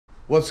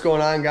What's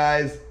going on,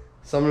 guys?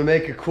 So I'm gonna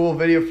make a cool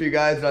video for you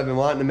guys that I've been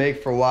wanting to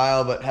make for a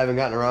while but haven't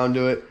gotten around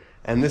to it.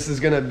 And this is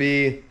gonna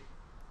be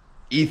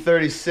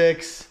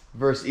E36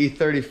 versus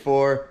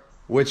E34.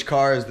 Which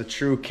car is the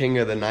true king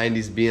of the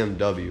 90s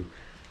BMW?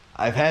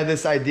 I've had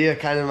this idea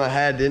kind of in my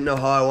head, didn't know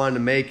how I wanted to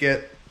make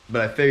it,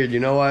 but I figured, you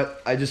know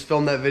what? I just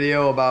filmed that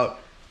video about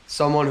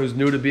someone who's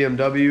new to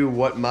BMW,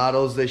 what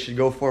models they should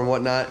go for and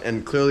whatnot,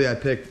 and clearly I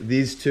picked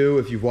these two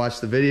if you've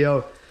watched the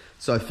video.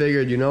 So I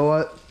figured, you know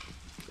what?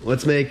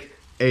 Let's make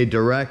a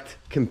direct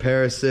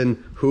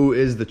comparison. Who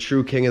is the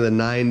true king of the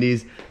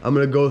 90s? I'm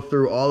gonna go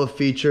through all the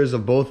features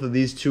of both of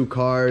these two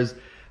cars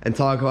and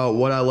talk about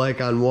what I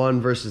like on one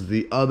versus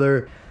the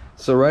other.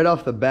 So right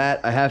off the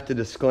bat, I have to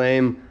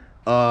disclaim,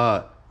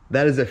 that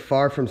is a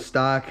far from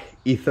stock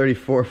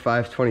E34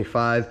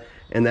 525,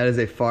 and that is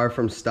a far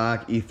from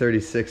stock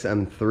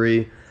E36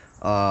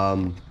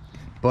 M3.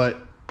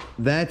 But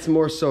that's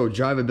more so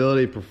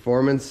drivability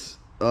performance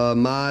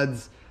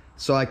mods.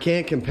 So I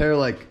can't compare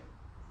like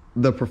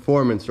the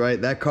performance,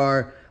 right? That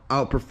car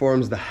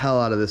outperforms the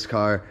hell out of this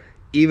car.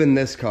 Even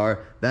this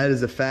car, that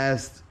is a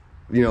fast,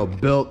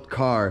 built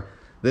car.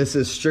 This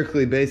is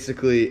strictly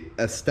basically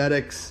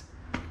aesthetics.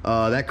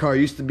 That car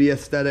used to be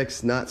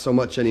aesthetics, not so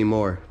much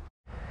anymore.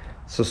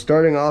 So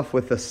starting off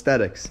with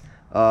aesthetics,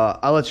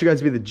 I'll let you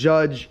guys be the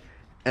judge,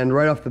 and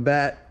right off the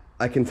bat,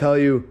 I can tell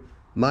you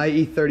my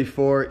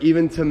E34,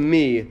 even to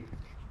me,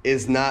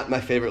 is not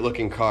my favorite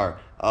looking car.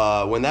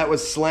 When that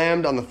was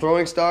slammed on the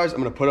throwing stars, I'm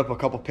gonna put up a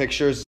couple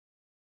pictures.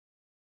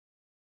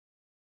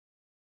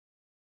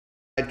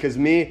 Because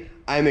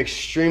I'm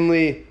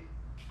extremely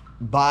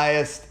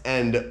biased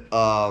and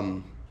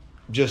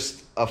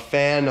just a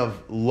fan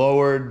of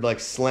lowered, like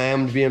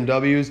slammed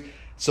BMWs.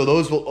 So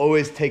those will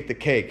always take the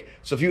cake.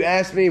 So if you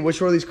ask me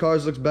which one of these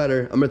cars looks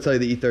better, I'm gonna tell you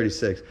the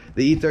E36.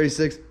 The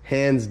E36,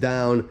 hands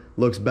down,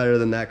 looks better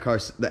than that car.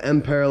 The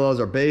M parallels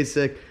are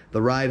basic,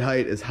 the ride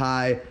height is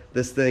high.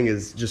 This thing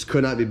just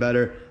could not be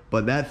better.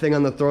 But that thing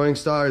on the throwing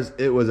stars,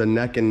 it was a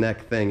neck and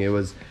neck thing. It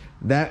was,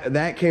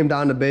 that came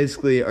down to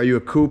basically, are you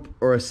a coupe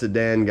or a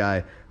sedan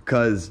guy?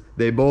 Because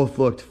they both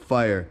looked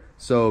fire.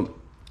 So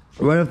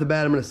right off the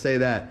bat, I'm gonna say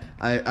that.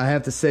 I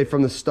have to say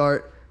from the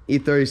start,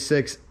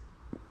 E36,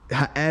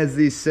 as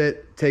these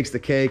sit, takes the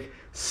cake.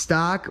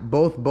 Stock,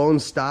 both bone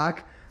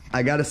stock,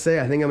 I gotta say,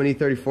 I think I'm an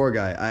E34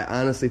 guy. I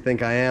honestly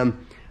think I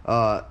am.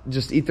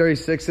 Just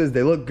E36s,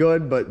 they look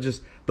good, but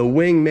just the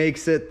wing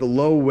makes it, the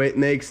low weight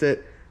makes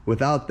it.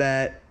 Without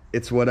that,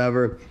 it's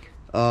whatever.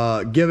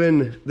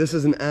 Given this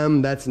is an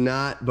M, that's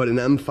not, but an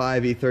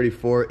M5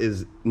 E34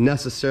 is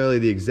necessarily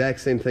the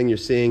exact same thing you're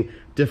seeing,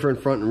 different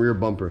front and rear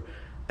bumper,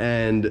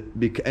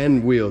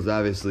 and wheels,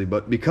 obviously.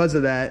 But because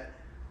of that,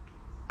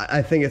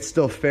 I think it's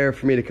still fair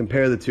for me to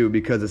compare the two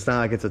because it's not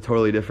like it's a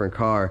totally different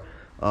car.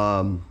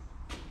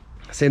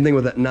 Same thing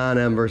with a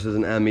non-M versus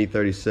an M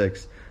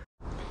E36.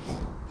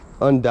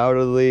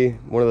 Undoubtedly,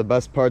 one of the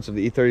best parts of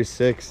the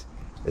E36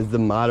 is the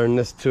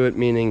modernness to it,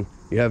 meaning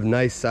you have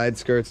nice side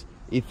skirts.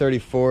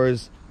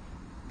 E34s,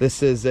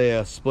 this is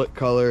a split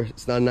color.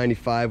 It's not a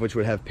 95, which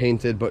would have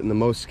painted, but in the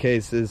most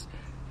cases,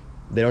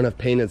 they don't have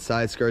painted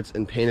side skirts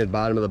and painted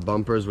bottom of the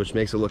bumpers, which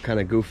makes it look kind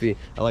of goofy.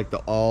 I like the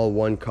all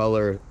one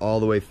color all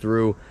the way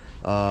through.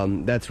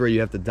 That's where you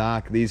have to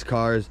dock these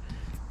cars.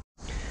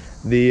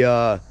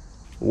 The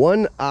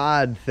one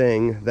odd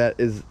thing that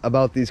is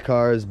about these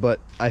cars,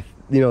 but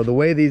the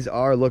way these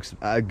are looks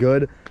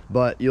good,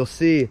 but you'll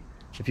see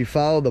if you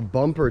follow the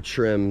bumper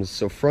trims,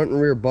 so front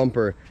and rear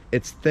bumper,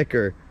 it's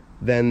thicker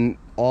than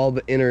all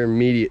the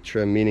intermediate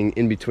trim, meaning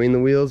in between the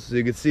wheels. So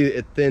you can see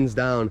it thins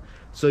down,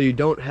 so you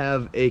don't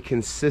have a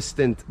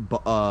consistent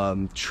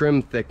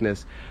trim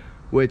thickness,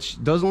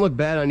 which doesn't look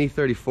bad on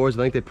E34s. I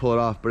think they pull it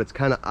off, but it's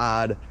kind of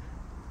odd.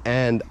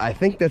 And I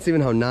think that's even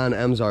how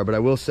non-Ms are, but I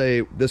will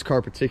say this car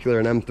in particular,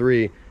 an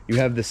M3, you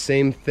have the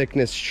same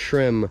thickness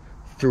trim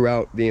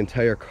throughout the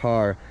entire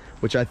car,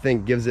 which I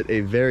think gives it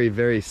a very,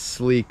 very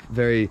sleek,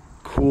 very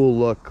cool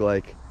look.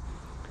 Like,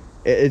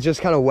 it's just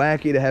kind of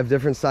wacky to have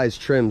different size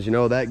trims,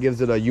 that gives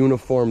it a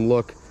uniform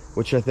look,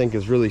 which I think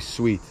is really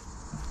sweet.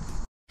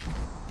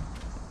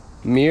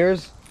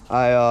 Mirrors,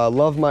 I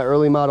love my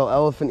early model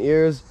elephant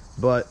ears,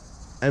 but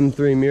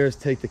M3 mirrors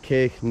take the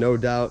cake, no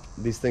doubt.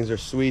 These things are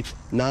sweet.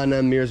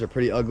 Non-M mirrors are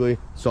pretty ugly,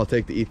 so I'll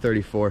take the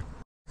E34.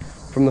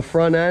 From the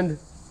front end,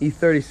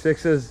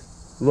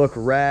 E36s look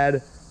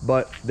rad,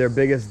 but their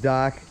biggest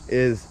dock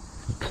is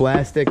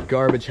plastic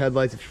garbage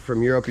headlights. If you're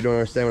from Europe, you don't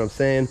understand what I'm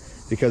saying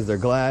because they're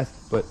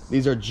glass, but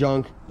these are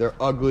junk, they're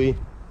ugly.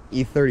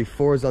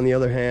 E34s, on the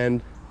other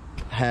hand,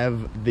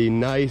 have the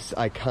nice,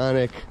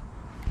 iconic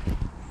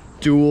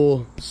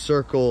dual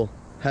circle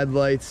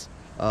headlights,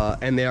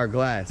 and they are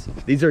glass.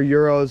 These are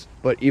Euros,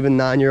 but even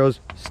non-Euros,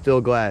 still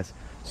glass.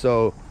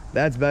 So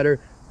that's better.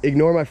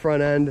 Ignore my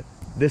front end.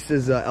 This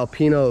is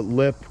Alpina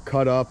lip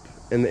cut up,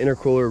 and the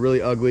intercooler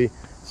really ugly,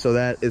 so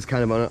that is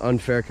kind of an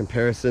unfair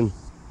comparison.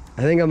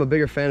 I think I'm a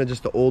bigger fan of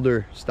just the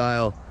older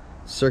style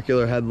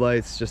circular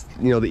headlights. Just,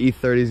 the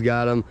E30s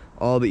got them,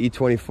 all the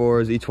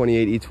E24s,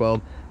 E28,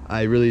 E12.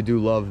 I really do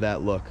love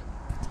that look.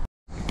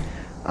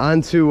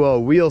 Onto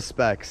wheel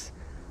specs.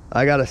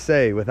 I gotta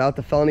say, without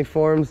the felony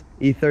forms,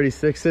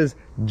 E36s,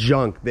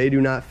 junk. They do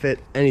not fit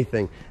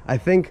anything. I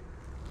think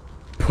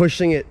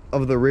pushing it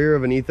of the rear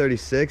of an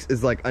E36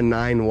 is like a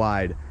 9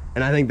 wide.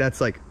 And I think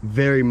that's like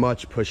very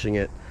much pushing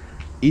it.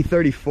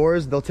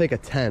 E34s, they'll take a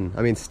 10.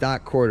 I mean,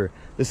 stock quarter.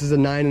 This is a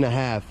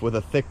 9.5 with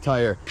a thick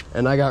tire,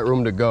 and I got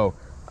room to go.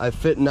 I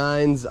fit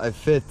 9s, I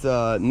fit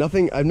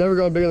nothing. I've never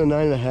gone bigger than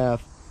 9.5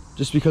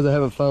 just because I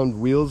haven't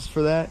found wheels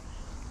for that.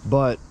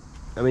 But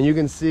I mean, you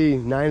can see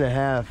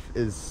 9.5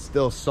 is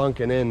still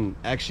sunken in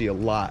actually a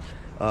lot.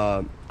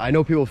 I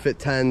know people fit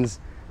 10s,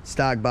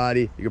 stock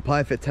body. You could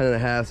probably fit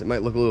 10.5s. It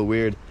might look a little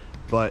weird,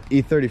 but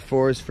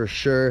E34s for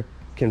sure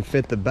can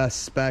fit the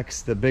best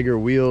specs, the bigger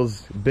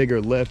wheels, bigger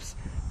lips.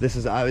 This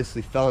is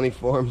obviously felony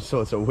form, so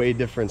it's a way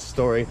different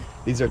story.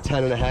 These are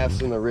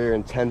 10.5s in the rear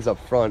and 10s up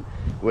front,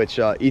 which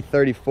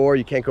E34,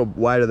 you can't go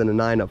wider than a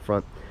 9 up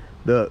front.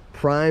 The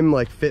prime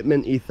like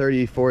fitment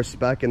E34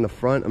 spec in the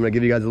front, I'm gonna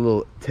give you guys a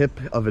little tip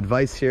of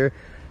advice here,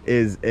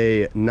 is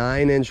a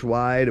 9-inch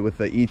wide with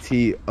the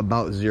ET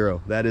about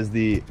 0. That is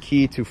the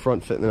key to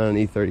front fitment on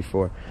an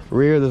E34.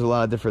 Rear, there's a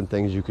lot of different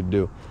things you could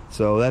do.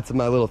 So that's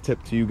my little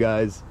tip to you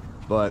guys,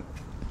 but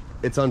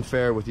it's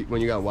unfair with when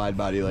you got wide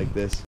body like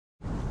this.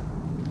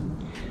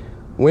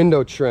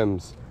 Window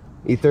trims.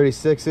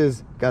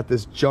 E36s got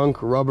this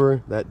junk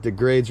rubber that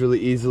degrades really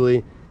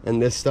easily,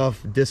 and this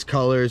stuff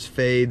discolors,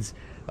 fades.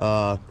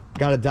 Got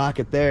a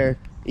docket there.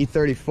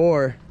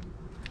 E34,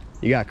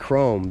 you got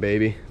chrome,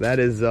 baby. That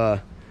is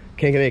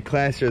can't get any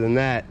classier than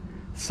that.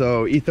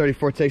 So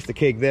E34 takes the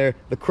cake there.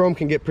 The chrome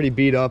can get pretty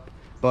beat up,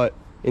 but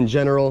in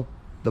general,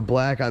 the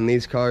black on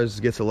these cars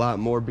gets a lot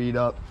more beat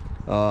up.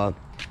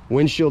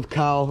 Windshield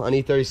cowl on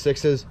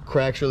E36s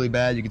cracks really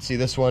bad. You can see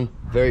this one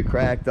very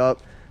cracked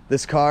up.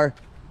 This car,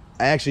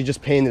 I actually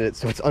just painted it,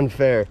 so it's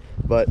unfair,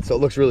 but so it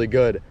looks really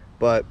good.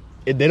 But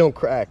they don't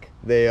crack.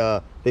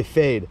 They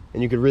fade,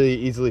 and you could really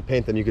easily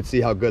paint them. You could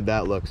see how good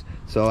that looks.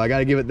 So I got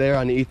to give it there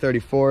on the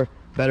E34.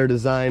 Better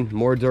design,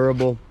 more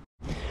durable.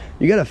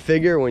 You got to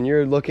figure when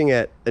you're looking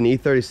at an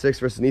E36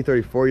 versus an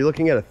E34, you're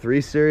looking at a 3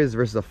 Series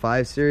versus a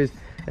 5 Series,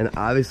 and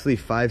obviously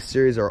 5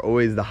 Series are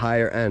always the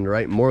higher end,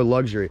 right? More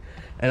luxury.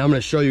 And I'm going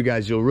to show you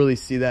guys. You'll really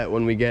see that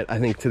when we get, I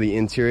think, to the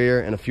interior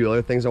and a few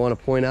other things I want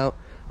to point out.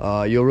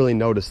 You'll really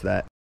notice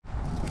that.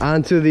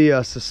 Onto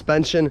the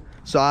suspension.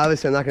 So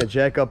obviously I'm not going to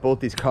jack up both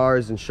these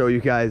cars and show you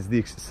guys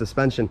the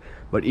suspension,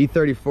 but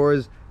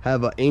E34s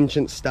have an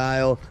ancient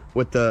style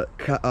with the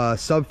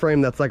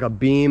subframe that's like a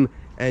beam,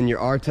 and your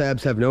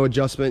R-tabs have no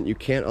adjustment. You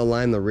can't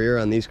align the rear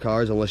on these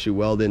cars unless you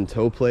weld in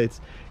toe plates.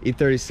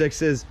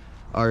 E36s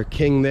are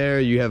king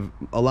there. You have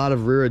a lot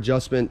of rear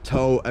adjustment,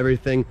 toe,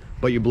 everything,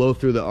 but you blow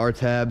through the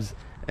R-tabs.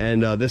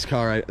 And this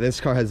car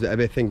has,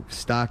 I think,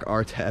 stock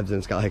R-tabs, and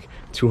it's got like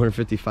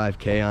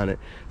 255K on it.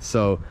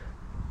 So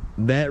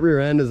that rear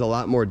end is a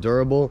lot more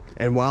durable.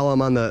 And while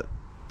I'm on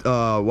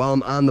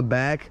the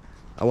back,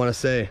 I want to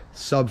say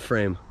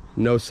subframe,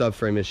 no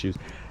subframe issues.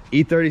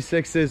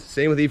 E36s,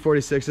 same with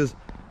E46s.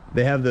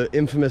 They have the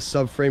infamous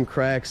subframe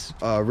cracks,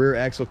 rear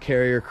axle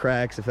carrier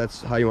cracks, if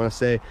that's how you want to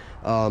say.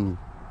 And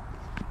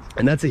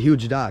that's a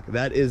huge dock.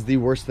 That is the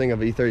worst thing of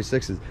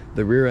E36s.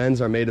 The rear ends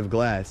are made of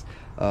glass.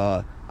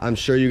 I'm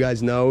sure you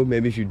guys know.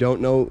 Maybe if you don't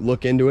know,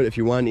 look into it. If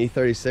you want an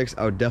E36,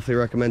 I would definitely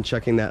recommend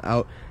checking that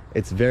out.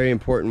 It's very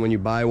important when you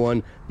buy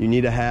one. You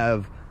need to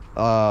have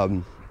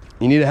the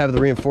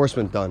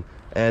reinforcement done.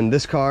 And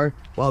this car,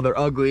 while they're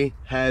ugly,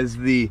 has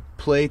the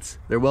plates.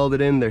 They're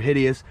welded in. They're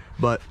hideous.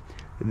 But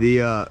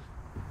the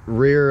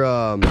rear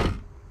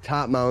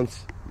top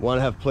mounts want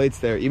to have plates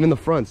there. Even the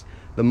fronts.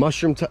 The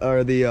mushroom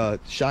or the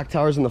shock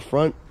towers in the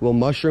front will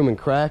mushroom and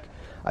crack.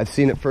 I've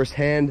seen it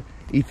firsthand.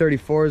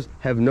 E34s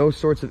have no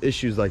sorts of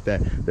issues like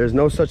that. There's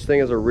no such thing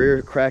as a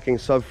rear cracking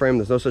subframe.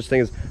 There's no such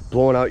thing as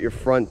blowing out your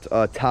front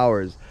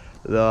towers.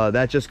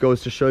 That just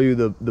goes to show you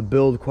the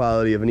build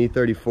quality of an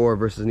E34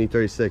 versus an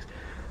E36.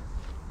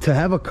 To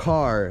have a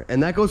car,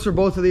 and that goes for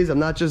both of these, I'm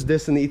not just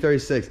dissing the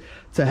E36.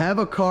 To have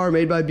a car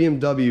made by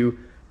BMW,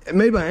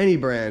 made by any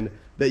brand,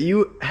 that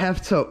you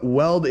have to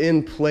weld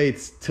in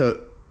plates to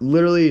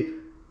literally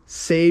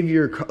save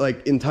your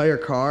entire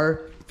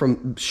car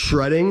from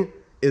shredding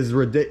is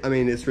ridiculous. I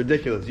mean, it's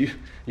ridiculous. You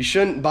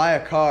shouldn't buy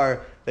a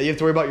car that you have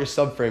to worry about your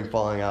subframe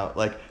falling out.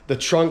 Like the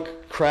trunk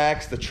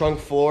cracks, the trunk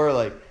floor,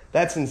 like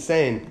that's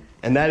insane.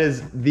 And that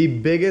is the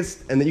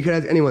biggest, and that you can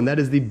ask anyone, that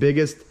is the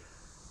biggest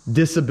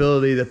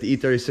disability that the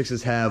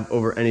E36s have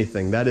over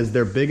anything. That is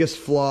their biggest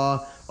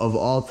flaw of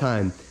all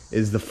time,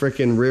 is the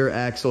freaking rear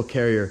axle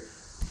carrier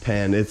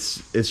pan.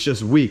 It's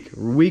just weak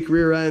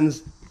rear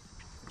ends.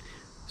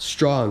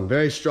 Strong,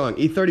 very strong.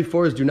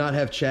 E34s do not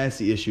have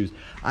chassis issues.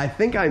 I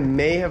think I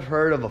may have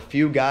heard of a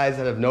few guys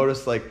that have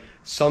noticed like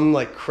some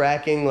like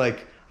cracking,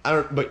 like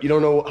but you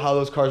don't know how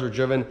those cars were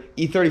driven.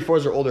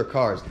 E34s are older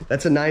cars.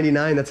 That's a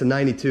 99, that's a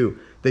 92.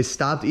 They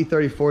stopped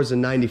E34s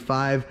in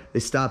 95. They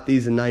stopped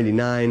these in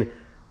 99.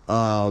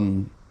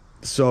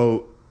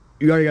 So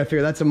you already got to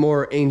figure that's a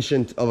more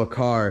ancient of a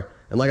car.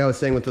 And like I was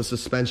saying with the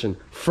suspension,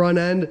 front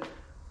end,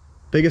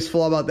 Biggest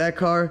flaw about that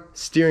car,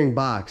 steering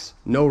box,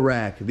 no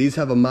rack. These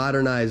have a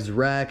modernized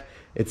rack.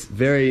 It's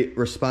very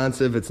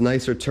responsive, it's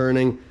nicer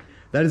turning.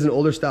 That is an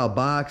older style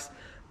box.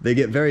 They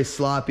get very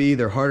sloppy,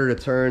 they're harder to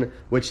turn,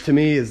 which to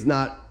me is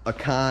not a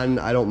con.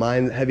 I don't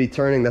mind heavy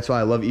turning. That's why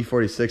I love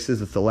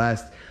E46s. It's the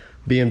last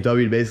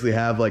BMW to basically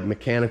have like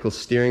mechanical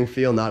steering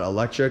feel, not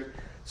electric.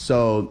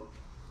 So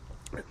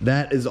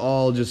that is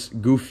all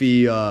just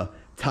goofy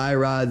tie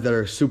rods that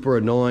are super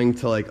annoying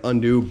to like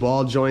undo.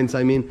 Ball joints,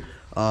 I mean.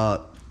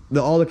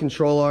 All the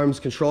control arms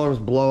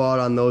blow out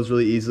on those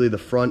really easily. The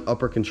front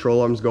upper control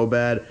arms go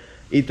bad.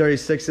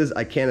 E36s,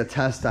 I can't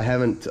attest. I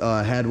haven't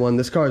had one.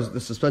 The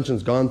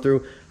suspension's gone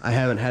through. I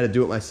haven't had to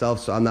do it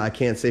myself, so I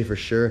can't say for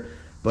sure.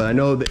 But I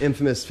know the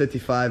infamous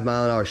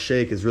 55-mile-an-hour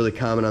shake is really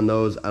common on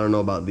those. I don't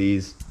know about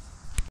these.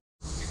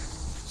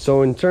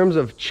 So in terms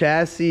of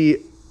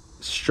chassis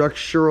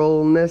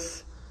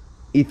structuralness,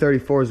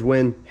 E34s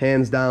win,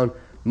 hands down.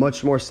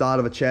 Much more solid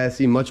of a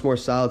chassis, much more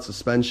solid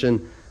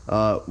suspension.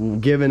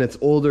 Given its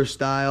older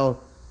style,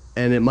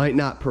 and it might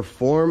not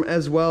perform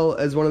as well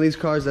as one of these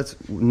cars that's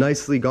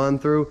nicely gone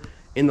through,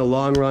 in the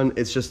long run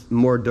it's just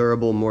more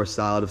durable, more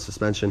solid of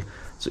suspension.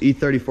 So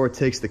E34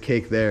 takes the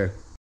cake there.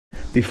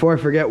 Before I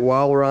forget,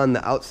 while we're on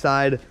the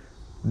outside,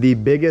 the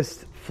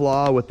biggest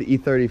flaw with the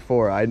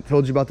E34, I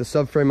told you about the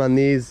subframe on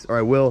these, or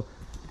I will.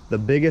 The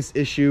biggest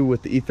issue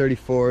with the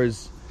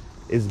E34s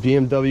is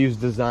BMW's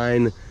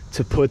design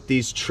to put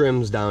these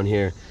trims down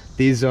here.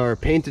 These are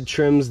painted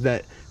trims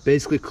that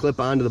basically clip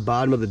onto the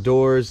bottom of the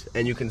doors,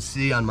 and you can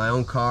see on my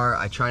own car,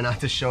 I try not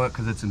to show it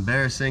because it's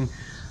embarrassing,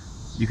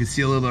 you can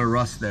see a little bit of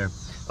rust there.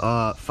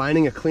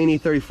 Finding a clean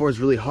E34 is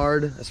really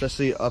hard,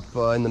 especially up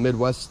in the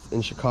Midwest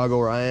in Chicago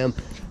where I am,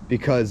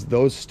 because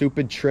those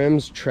stupid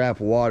trims trap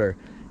water,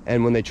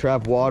 and when they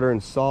trap water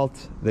and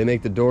salt, they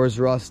make the doors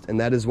rust, and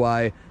that is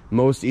why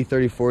most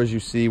E34s you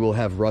see will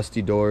have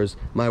rusty doors.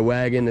 My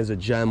wagon is a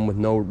gem with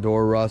no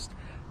door rust,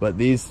 but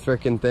these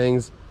freaking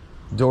things,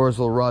 doors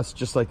will rust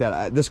just like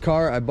that. This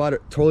car, I bought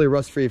it totally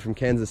rust-free from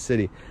Kansas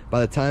City. By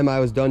the time I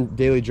was done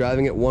daily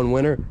driving it one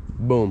winter,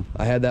 boom,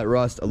 I had that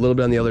rust, a little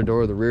bit on the other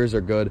door, the rears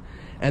are good.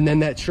 And then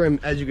that trim,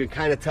 as you can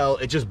kind of tell,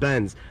 it just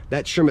bends.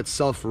 That trim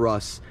itself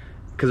rusts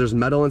because there's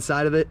metal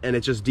inside of it, and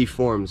it just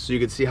deforms. So you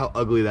can see how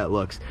ugly that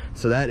looks.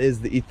 So that is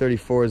the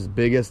E34's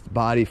biggest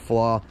body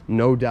flaw,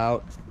 no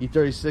doubt.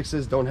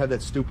 E36s don't have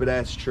that stupid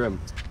ass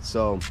trim.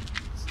 So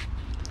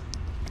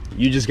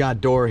you just got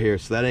door here,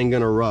 so that ain't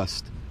gonna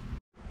rust.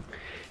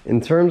 In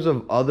terms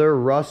of other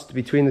rust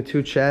between the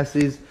two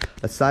chassis,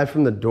 aside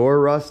from the door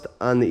rust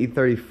on the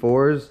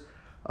E34s,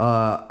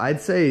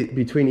 I'd say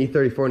between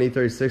E34 and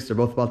E36, they're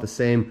both about the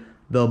same.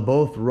 They'll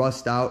both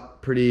rust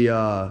out pretty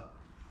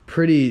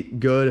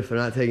good if they're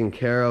not taken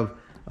care of.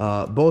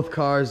 Both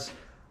cars,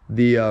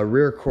 the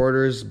rear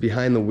quarters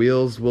behind the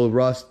wheels will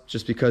rust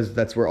just because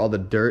that's where all the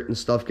dirt and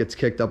stuff gets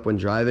kicked up when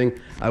driving.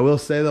 I will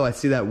say though, I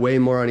see that way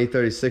more on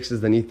E36s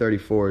than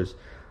E34s.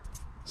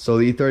 So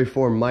the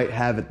E34 might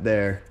have it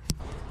there.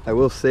 I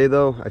will say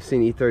though, I've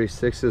seen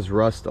E36s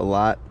rust a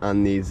lot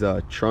on these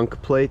trunk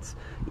plates.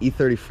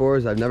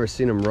 E34s, I've never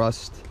seen them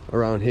rust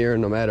around here,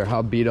 no matter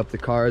how beat up the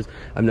cars.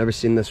 I've never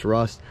seen this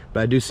rust,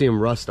 but I do see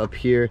them rust up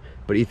here,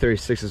 but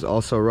E36s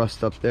also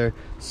rust up there.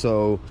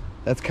 So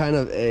that's kind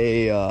of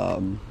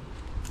a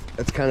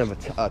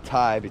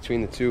tie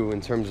between the two in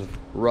terms of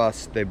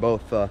rust. They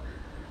both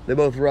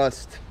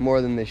rust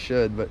more than they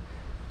should, but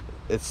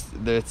it's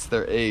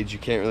their age. You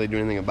can't really do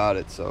anything about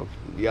it, so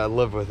you gotta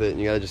live with it, and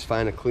you gotta just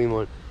find a clean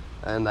one.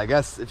 And I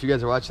guess if you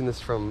guys are watching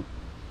this from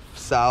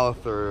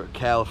South or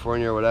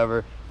California or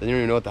whatever, then you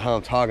don't even know what the hell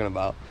I'm talking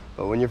about.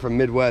 But when you're from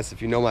Midwest,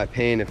 if you know my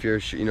pain, if you're,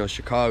 you know,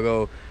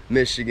 Chicago,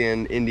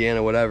 Michigan,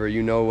 Indiana, whatever,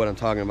 you know what I'm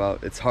talking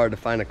about. It's hard to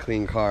find a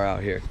clean car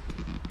out here.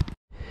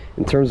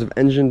 In terms of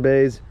engine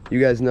bays, you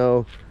guys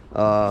know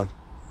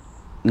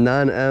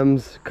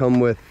non-M's come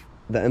with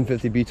the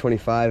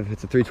M50B25.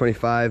 It's a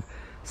 325.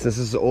 Since this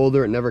is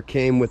older, it never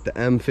came with the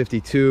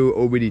M52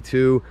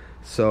 OBD2,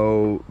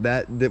 so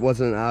that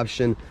wasn't an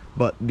option.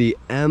 But the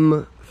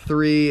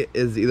M3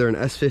 is either an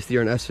S50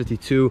 or an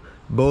S52,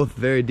 both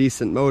very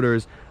decent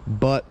motors,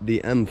 but the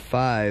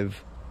M5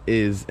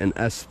 is an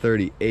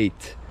S38,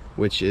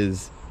 which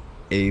is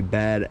a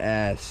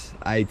badass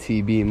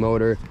ITB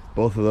motor.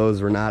 Both of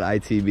those were not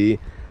ITB,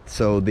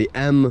 so the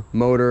M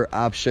motor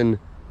option,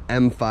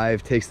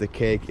 M5, takes the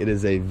cake. It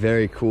is a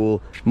very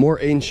cool, more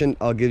ancient,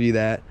 I'll give you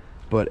that,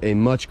 but a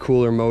much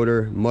cooler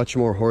motor, much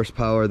more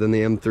horsepower than the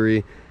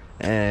M3,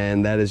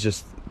 and that is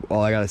just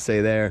all I gotta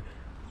say there.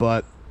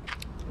 But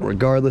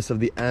regardless of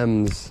the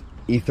M's,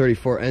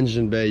 E34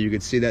 engine bay, you can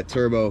see that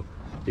turbo,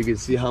 you can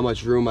see how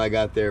much room I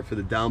got there for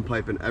the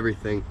downpipe and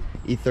everything.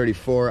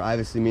 E34,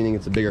 obviously meaning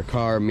it's a bigger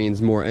car,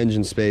 means more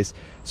engine space.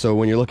 So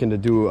when you're looking to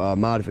do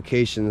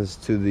modifications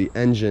to the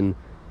engine,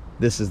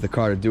 this is the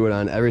car to do it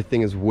on.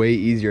 Everything is way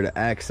easier to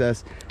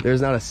access.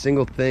 There's not a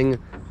single thing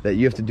that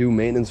you have to do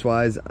maintenance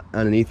wise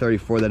on an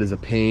E34 that is a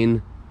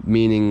pain,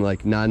 meaning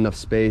like not enough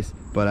space.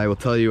 But I will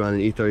tell you, on an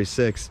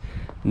E36,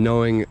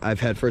 knowing I've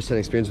had first-hand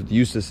experience with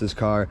Eustace's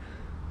car,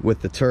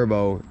 with the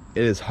turbo.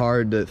 It is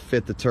hard to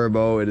fit the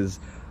turbo.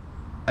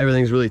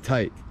 Everything's really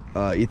tight.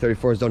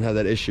 E34s don't have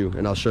that issue,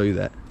 and I'll show you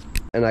that.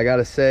 And I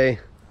gotta say,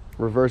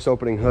 reverse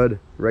opening hood,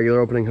 regular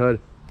opening hood,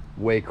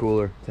 way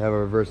cooler to have a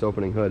reverse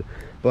opening hood.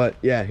 But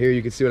yeah, here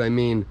you can see what I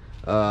mean.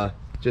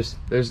 Just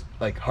there's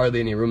like hardly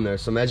any room there.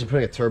 So imagine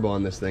putting a turbo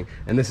on this thing,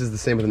 and this is the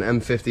same with an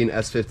M50, an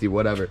S50,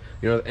 whatever.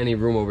 You don't have any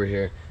room over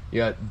here. You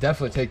got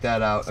definitely take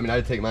that out. I mean,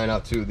 I'd take mine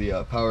out too,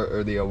 the power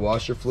or the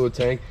washer fluid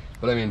tank.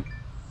 But I mean,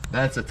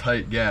 that's a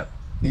tight gap.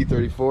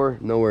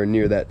 E34, nowhere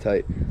near that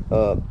tight.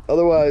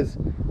 Otherwise,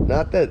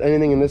 not that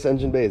anything in this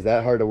engine bay is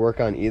that hard to work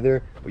on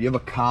either. But you have a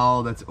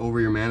cowl that's over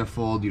your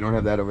manifold. You don't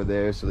have that over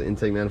there, so the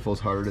intake manifold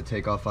is harder to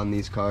take off on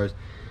these cars.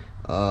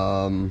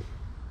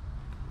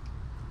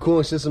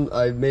 Cooling system,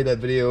 I made that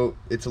video.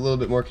 It's a little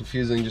bit more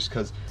confusing just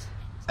because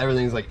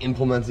everything's like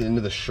implemented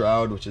into the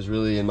shroud, which is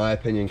really, in my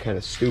opinion, kind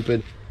of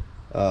stupid.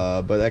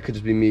 But that could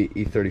just be me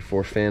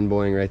E34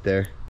 fanboying right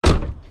there.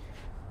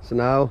 So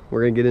now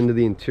we're gonna get into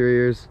the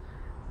interiors.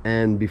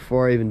 And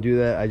before I even do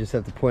that, I just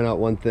have to point out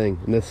one thing,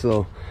 and this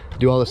will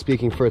do all the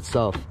speaking for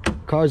itself.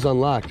 Car's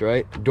unlocked,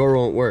 right? Door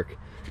won't work.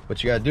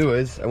 What you gotta do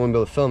is, I wouldn't be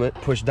able to film it,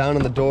 push down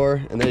on the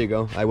door, and there you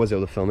go, I was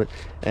able to film it.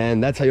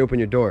 And that's how you open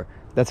your door.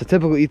 That's a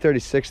typical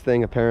E36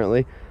 thing,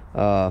 apparently.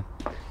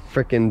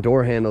 Frickin'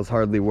 door handles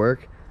hardly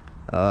work.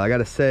 I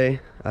gotta say,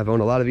 I've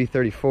owned a lot of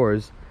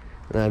E34s,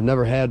 and I've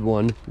never had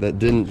one that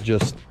didn't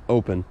just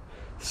open.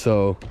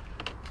 So,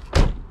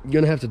 you're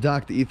gonna have to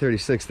dock the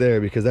E36 there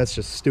because that's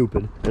just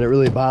stupid, and it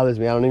really bothers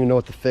me. I don't even know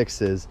what the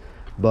fix is,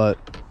 but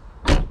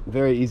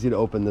very easy to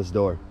open this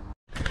door.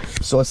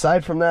 So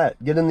aside from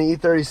that, get in the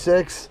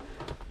E36,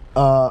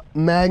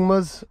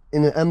 Magmas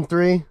in an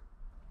M3,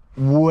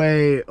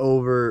 way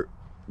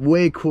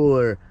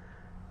cooler,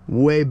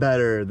 way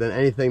better than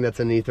anything that's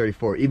in an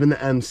E34, even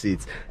the M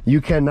seats. You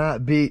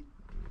cannot beat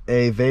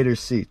a Vader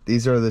seat.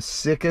 These are the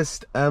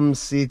sickest M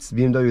seats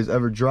BMW has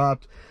ever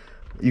dropped.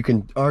 You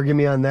can argue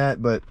me on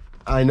that, but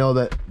I know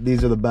that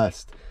these are the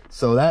best.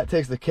 So that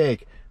takes the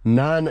cake.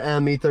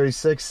 Non-M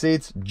E36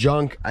 seats,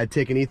 junk. I'd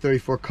take an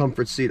E34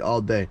 comfort seat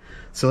all day.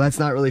 So that's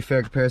not really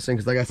fair comparison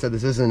because like I said,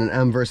 this isn't an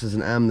M versus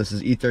an M. This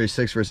is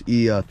E36 versus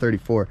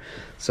E34.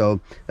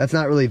 So that's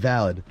not really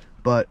valid.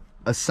 But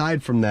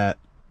aside from that,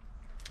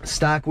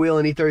 stock wheel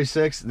in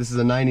E36, this is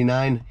a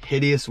 99,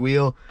 hideous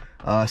wheel.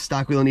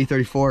 Stock wheel in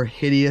E34,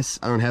 hideous.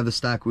 I don't have the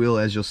stock wheel,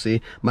 as you'll see.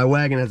 My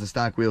wagon has a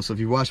stock wheel, so if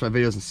you watch my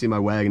videos and see my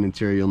wagon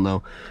interior, you'll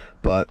know.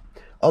 But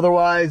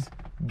otherwise,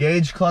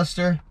 gauge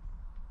cluster,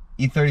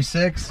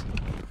 E36,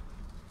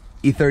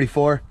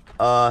 E34.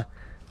 I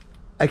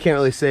can't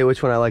really say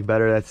which one I like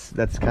better.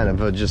 That's kind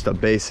of just a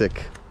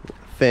basic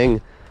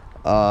thing.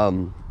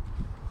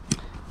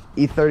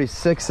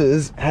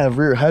 E36s have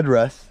rear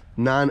headrests.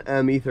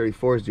 Non-M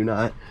E34s do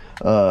not.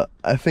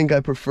 I think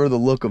I prefer the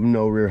look of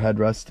no rear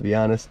headrest, to be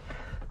honest.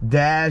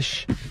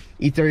 Dash,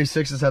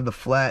 E36s have the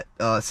flat,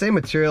 same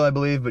material I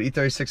believe, but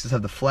E36s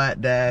have the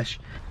flat dash.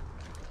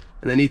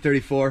 And then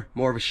E34,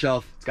 more of a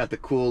shelf. It's got the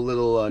cool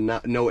little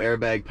no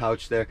airbag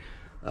pouch there.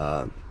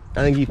 I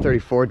think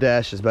E34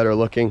 dash is better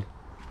looking.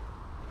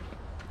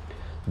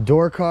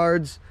 Door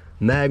cards,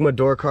 Magma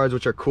door cards,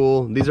 which are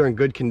cool. These are in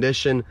good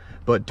condition,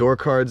 but door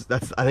cards,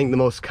 that's I think the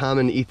most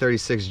common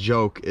E36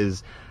 joke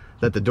is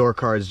that the door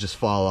cards just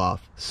fall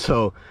off.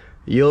 So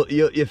you'll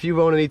if you've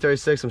owned an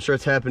E36, I'm sure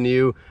it's happened to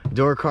you.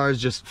 Door cards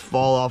just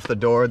fall off the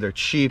door. They're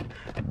cheap.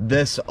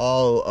 This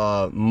all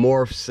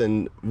morphs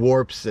and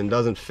warps and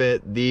doesn't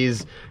fit.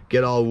 These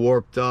get all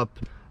warped up.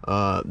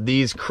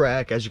 These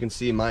crack. As you can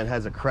see, mine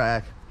has a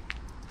crack.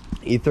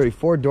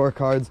 E34 door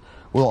cards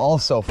will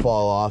also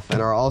fall off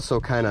and are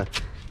also kind of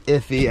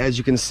iffy. As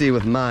you can see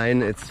with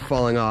mine, it's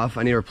falling off.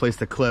 I need to replace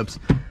the clips.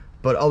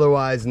 But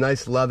otherwise,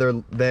 nice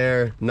leather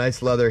there,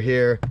 nice leather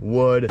here,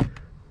 wood,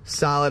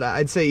 solid.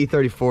 I'd say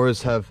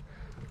E34s have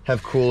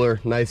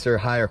cooler, nicer,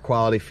 higher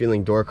quality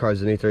feeling door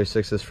cards than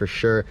E36s for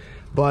sure.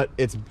 But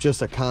it's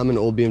just a common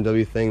old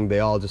BMW thing. They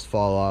all just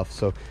fall off.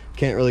 So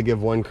can't really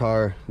give one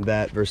car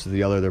that versus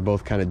the other. They're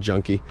both kind of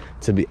junky,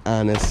 to be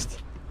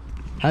honest.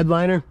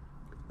 Headliner,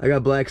 I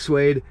got black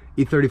suede.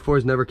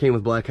 E34s never came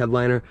with black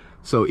headliner.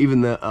 So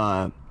even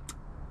the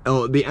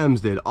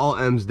M's did, all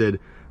M's did.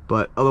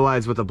 But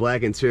otherwise, with a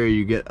black interior,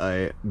 you get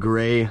a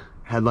gray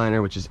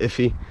headliner, which is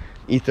iffy.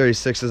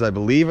 E36s, I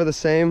believe, are the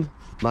same.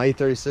 My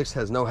E36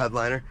 has no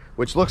headliner,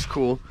 which looks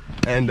cool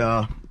and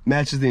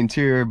matches the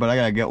interior, but I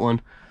gotta get one.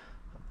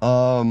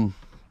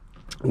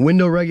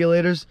 Window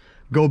regulators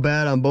go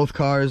bad on both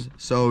cars,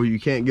 so you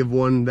can't give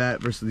one that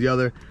versus the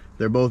other.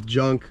 They're both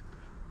junk.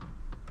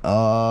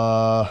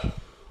 What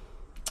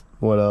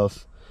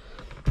else?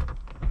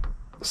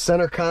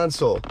 Center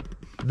console.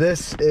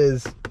 This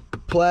is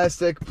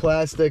plastic.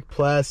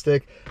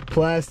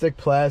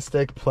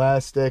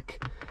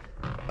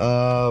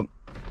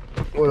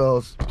 What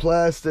else?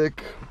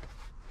 Plastic.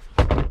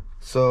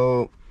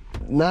 So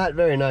not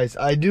very nice.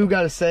 I do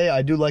gotta say,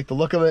 I do like the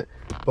look of it,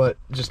 but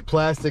just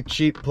plastic,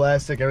 cheap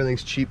plastic.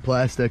 Everything's cheap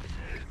plastic.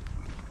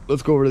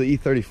 Let's go over to the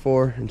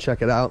E34 and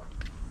check it out.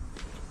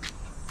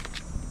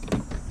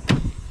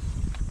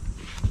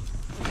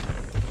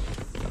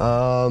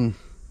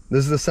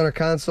 This is the center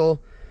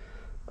console.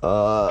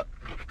 I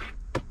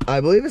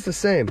believe it's the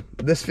same.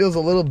 This feels a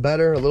little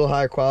better, a little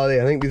higher quality.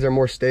 I think these are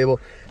more stable.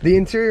 The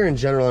interior in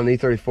general on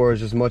E34 is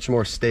just much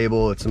more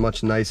stable. It's a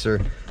much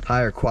nicer,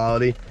 higher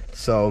quality.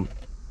 So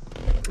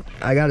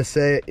I gotta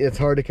say, it's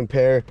hard to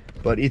compare,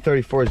 but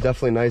E34 is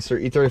definitely nicer.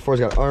 E34's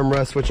got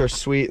armrests, which are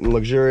sweet and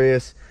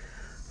luxurious.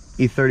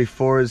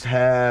 E34s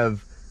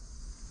have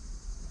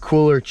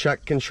cooler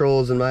check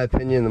controls, in my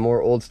opinion. The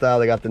more old style,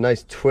 they got the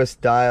nice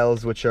twist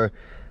dials, which are,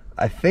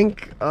 I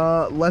think,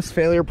 less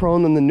failure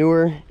prone than the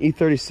newer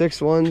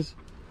E36 ones.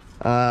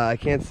 I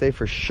can't say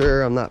for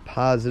sure, I'm not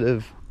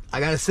positive.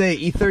 I gotta say,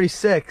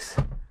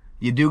 E36,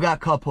 you do got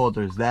cup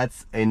holders.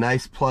 That's a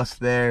nice plus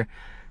there.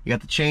 You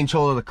got the change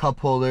holder, the cup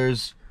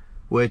holders,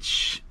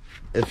 which,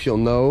 if you'll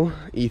know,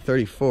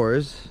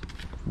 E34s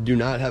do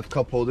not have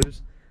cup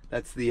holders.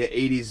 That's the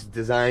 80s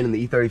design in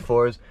the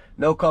E34s.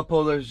 No cup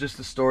holders, just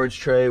a storage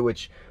tray,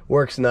 which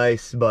works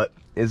nice, but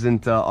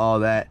isn't all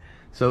that.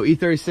 So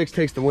E36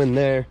 takes the win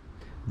there.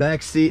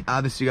 Back seat,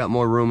 obviously you got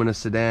more room in a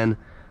sedan,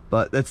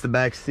 but that's the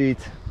back seat.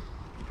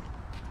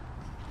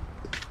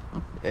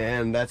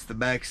 And that's the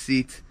back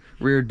seat.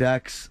 Rear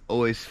decks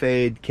always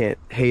fade, can't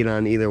hate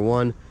on either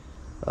one.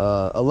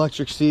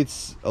 Electric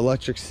seats.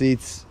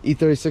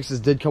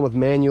 E36s did come with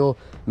manual.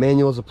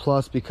 Manual is a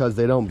plus because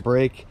they don't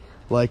brake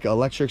like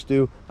electrics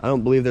do. I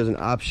don't believe there's an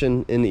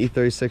option in the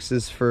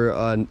E36s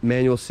for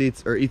manual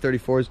seats, or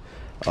E34s.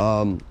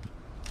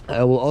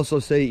 I will also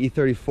say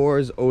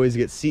E34s always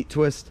get seat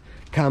twist.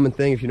 Common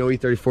thing, if you know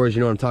E34s, you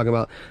know what I'm talking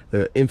about.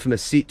 The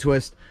infamous seat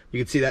twist. You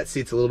can see that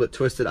seat's a little bit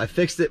twisted. I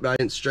fixed it, but I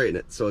didn't straighten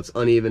it, so it's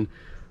uneven.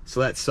 So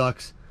that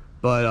sucks.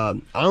 But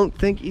I don't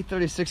think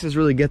E36s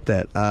really get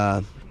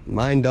that.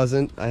 Mine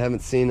doesn't. I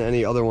haven't seen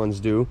any other ones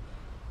do.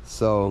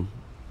 So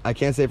I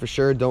can't say for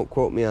sure. Don't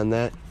quote me on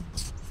that.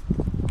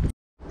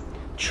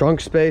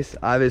 Trunk space,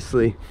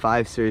 obviously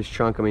 5 Series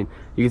trunk. I mean,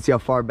 you can see how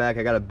far back.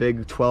 I got a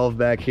big 12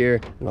 back here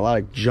and a lot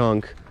of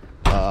junk.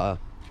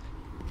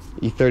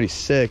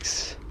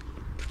 E36,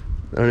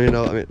 I don't even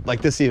know. I mean,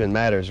 like, this even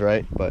matters,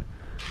 right? But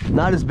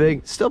not as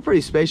big. Still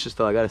pretty spacious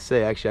though, I gotta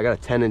say. Actually, I got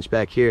a 10-inch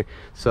back here,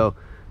 so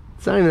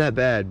it's not even that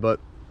bad. But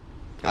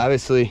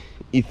obviously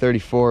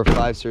E34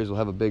 5 Series will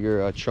have a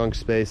bigger trunk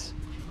space.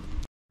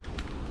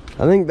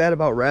 I think that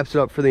about wraps it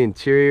up for the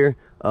interior.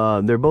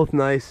 They're both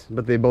nice,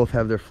 but they both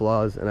have their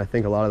flaws, and I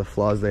think a lot of the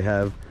flaws they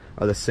have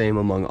are the same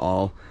among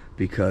all,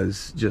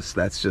 because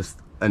that's just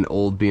an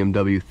old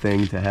BMW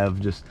thing to have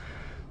just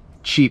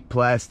cheap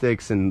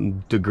plastics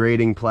and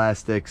degrading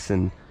plastics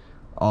and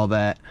all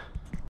that.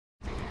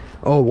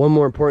 Oh, one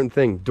more important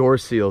thing, door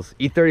seals.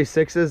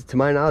 E36s, to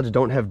my knowledge,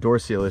 don't have door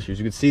seal issues.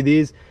 You can see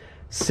these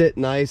sit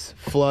nice,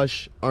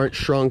 flush, aren't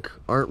shrunk,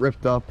 aren't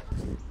ripped up.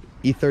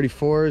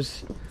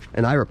 E34s,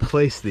 and I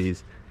replace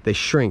these, they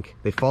shrink,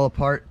 they fall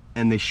apart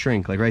and they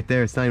shrink. Like right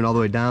there, it's not even all the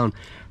way down.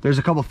 There's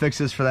a couple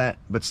fixes for that,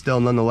 but still,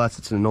 nonetheless,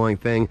 it's an annoying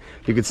thing.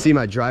 You can see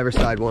my driver's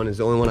side one is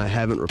the only one I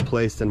haven't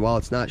replaced, and while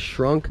it's not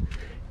shrunk,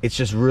 it's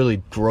just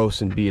really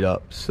gross and beat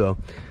up. So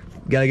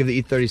gotta give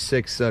the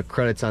E36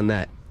 credits on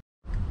that.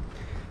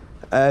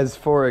 As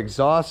for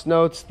exhaust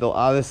notes, they'll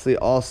obviously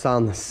all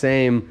sound the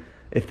same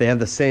if they have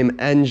the same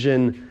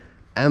engine.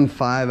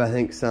 M5 I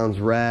think sounds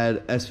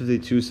rad.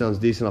 S52 sounds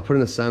decent. I'll put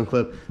in a sound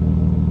clip.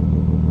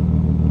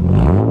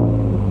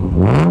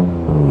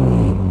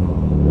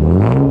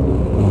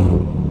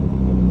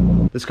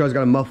 This car's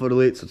got a muffler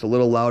delete, so it's a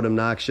little loud,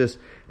 obnoxious,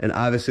 and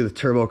obviously the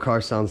turbo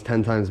car sounds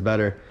 10 times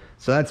better.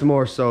 So that's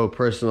more so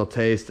personal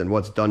taste and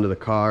what's done to the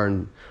car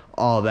and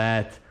all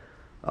that.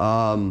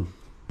 One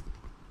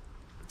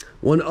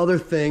other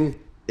thing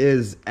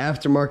is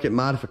aftermarket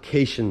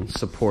modification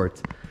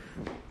support.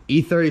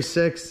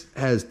 E36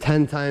 has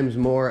 10 times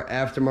more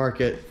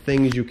aftermarket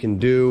things you can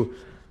do.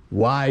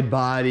 Wide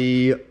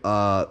body,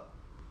 what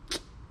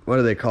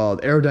are they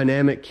called?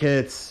 Aerodynamic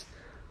kits,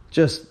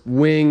 just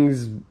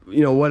wings,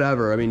 you know,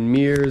 whatever. I mean,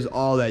 mirrors,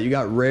 all that. You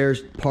got rare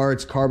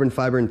parts, carbon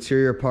fiber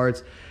interior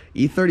parts.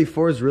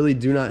 E34s really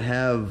do not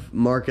have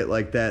market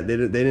like that. They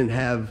didn't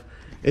have,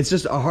 it's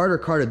just a harder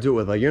car to do it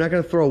with. Like, you're not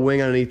going to throw a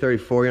wing on an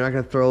E34. You're not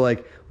going to throw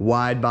like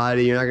wide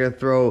body. You're not going to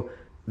throw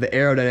the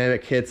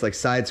aerodynamic kits like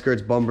side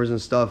skirts, bumpers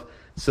and stuff.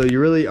 So you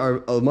really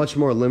are much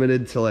more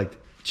limited to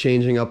like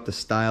changing up the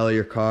style of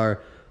your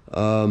car.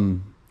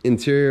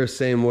 Interior,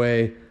 same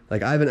way.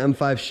 Like, I have an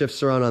M5 shift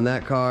surround on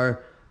that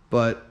car,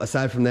 but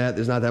aside from that,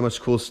 there's not that much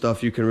cool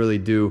stuff you can really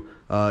do.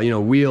 You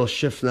know, wheel,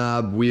 shift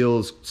knob,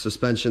 wheels,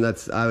 suspension,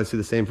 that's obviously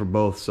the same for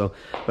both. So,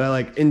 but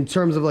like in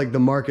terms of like the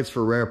markets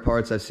for rare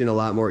parts, I've seen a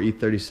lot more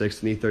E36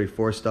 than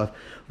E34 stuff.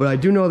 But I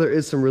do know there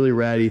is some really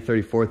rad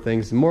E34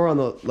 things, more on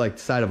the like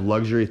side of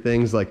luxury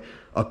things, like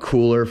a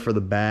cooler for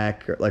the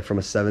back, or like from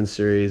a 7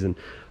 Series, and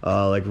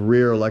like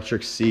rear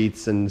electric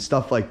seats and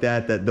stuff like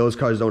that, that those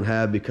cars don't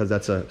have because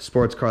that's a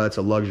sports car, that's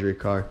a luxury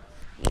car.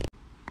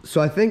 So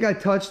I think I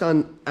touched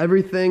on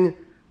everything,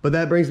 but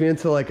that brings me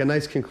into like a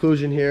nice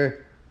conclusion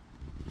here.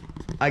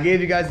 I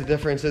gave you guys the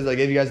differences, I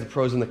gave you guys the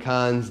pros and the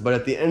cons, but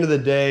at the end of the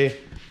day,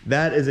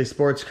 that is a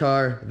sports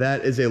car,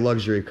 that is a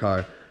luxury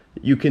car.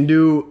 You can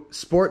do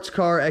sports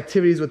car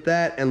activities with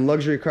that and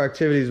luxury car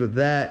activities with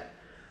that.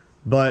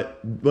 But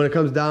when it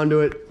comes down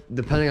to it,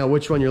 depending on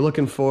which one you're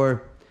looking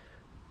for,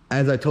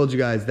 as I told you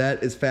guys,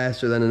 that is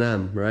faster than an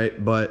M,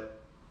 right? But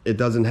it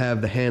doesn't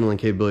have the handling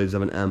capabilities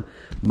of an M.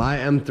 My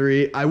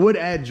M3, I would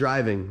add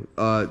driving.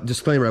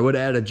 Disclaimer, I would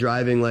add a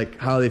driving, like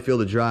how they feel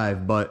to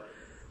drive, but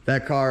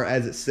that car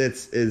as it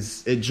sits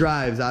it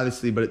drives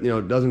obviously, but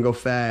it doesn't go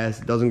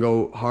fast, it doesn't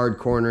go hard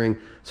cornering.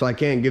 So I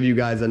can't give you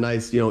guys a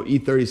nice,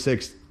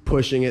 E36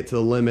 pushing it to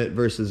the limit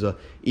versus a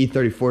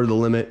E34 to the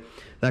limit.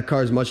 That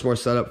car is much more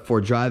set up for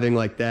driving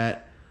like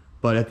that.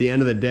 But at the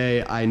end of the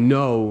day, I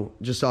know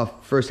just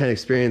off firsthand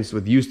experience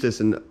with Eustace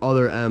and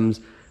other M's,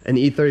 an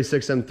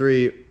E36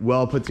 M3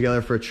 well put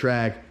together for a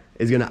track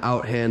is going to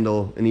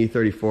outhandle an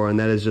E34, and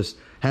that is just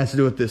has to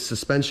do with the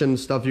suspension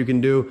stuff you can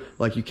do.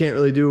 Like, you can't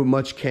really do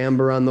much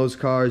camber on those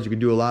cars. You can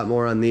do a lot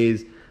more on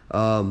these.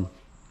 So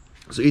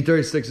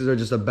E36s are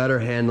just a better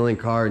handling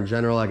car in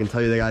general. I can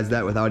tell you guys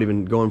that without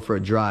even going for a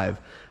drive.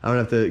 I don't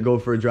have to go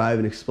for a drive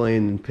and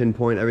explain and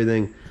pinpoint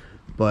everything.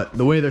 But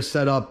the way they're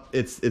set up,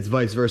 it's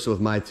vice versa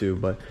with my two.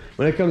 But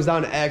when it comes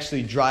down to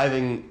actually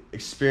driving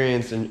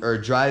experience or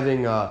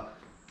driving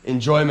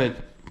enjoyment,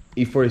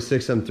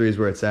 E46 M3 is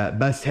where it's at.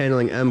 Best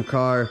handling M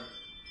car.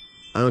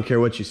 I don't care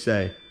what you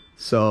say.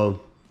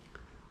 So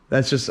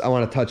that's just, I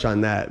want to touch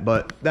on that.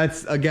 But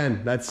that's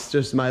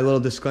just my little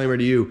disclaimer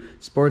to you.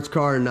 Sports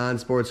car and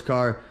non-sports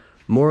car.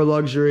 More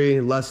luxury,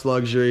 less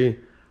luxury.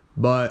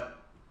 But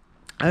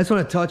I just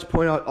want to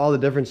point out all the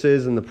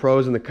differences and the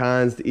pros and the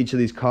cons to each of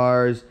these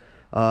cars.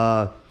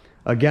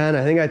 Again,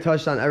 I think I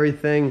touched on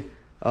everything.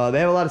 They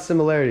have a lot of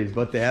similarities,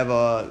 but they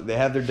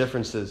have their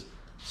differences.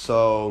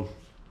 So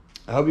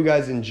I hope you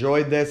guys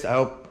enjoyed this. I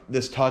hope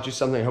this taught you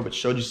something. I hope it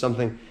showed you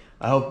something.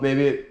 I hope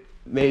maybe it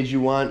made you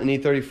want an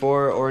E34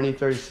 or an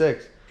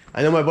E36.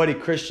 I know my buddy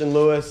Christian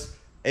Lewis,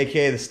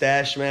 aka the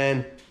Stash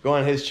Man. Go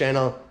on his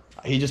channel.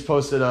 He just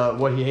posted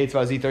what he hates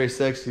about his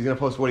E36. He's gonna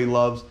post what he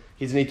loves.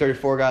 He's an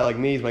E34 guy like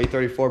me. He's my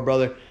E34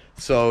 brother.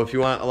 So if you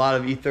want a lot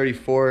of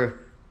E34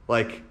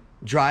 like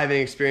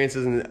driving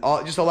experiences and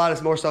just a lot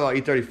of more stuff about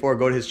E34,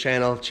 go to his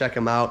channel, check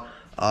him out.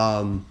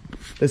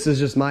 This is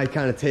just my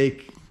kind of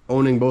take,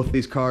 owning both of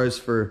these cars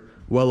for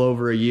well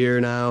over a year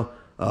now.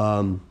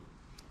 I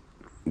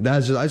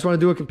just want to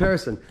do a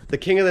comparison. The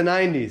king of the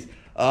 90s.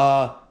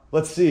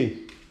 Let's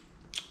see.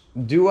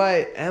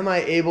 Am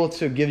I able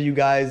to give you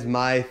guys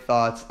my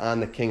thoughts on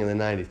the king of the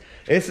 90s?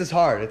 This is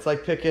hard. It's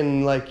like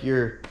picking like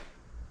your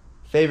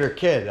favorite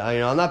kid.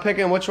 I'm not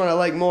picking which one I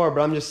like more,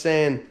 but I'm just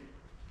saying,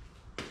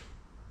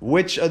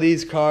 which of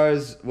these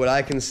cars would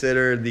I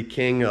consider the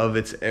king of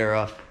its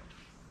era?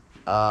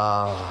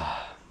 I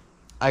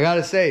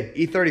gotta say,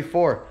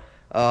 E34.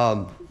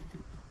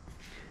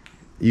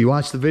 You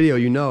watch the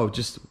video,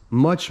 just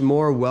much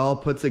more well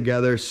put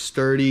together,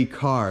 sturdy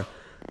car.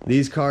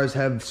 These cars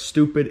have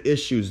stupid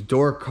issues,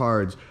 door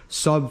cards,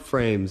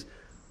 subframes.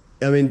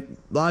 I mean,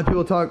 a lot of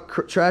people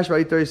talk trash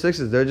about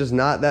E36s. They're just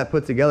not that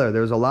put together.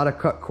 There's a lot of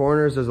cut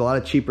corners. There's a lot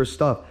of cheaper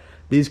stuff.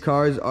 These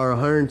cars are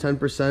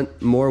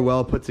 110% more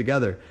well put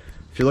together.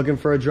 If you're looking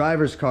for a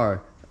driver's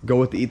car, go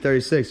with the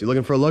E36. You're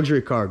looking for a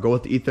luxury car, go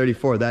with the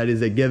E34. That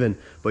is a given.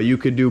 But you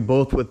could do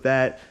both with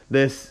that.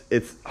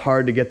 It's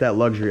hard to get that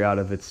luxury out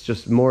of. It's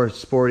just more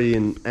sporty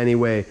in any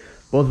way.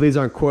 Both of these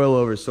aren't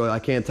coilovers, so I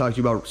can't talk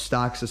to you about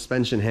stock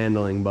suspension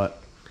handling.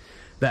 But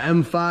the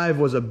M5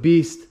 was a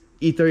beast.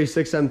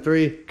 E36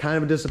 M3, kind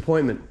of a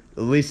disappointment,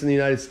 at least in the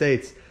United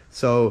States.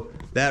 So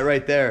that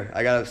right there,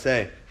 I gotta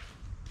say,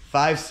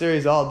 5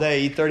 Series all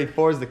day.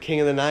 E34 is the king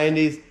of the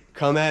 90s.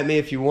 Come at me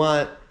if you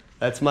want.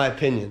 That's my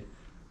opinion.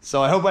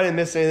 So I hope I didn't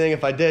miss anything.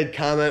 If I did,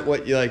 comment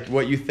what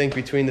you think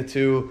between the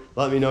two.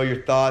 Let me know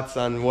your thoughts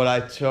on what I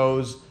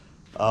chose.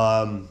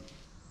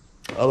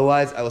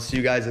 Otherwise, I will see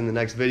you guys in the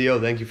next video.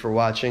 Thank you for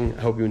watching.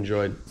 I hope you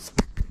enjoyed.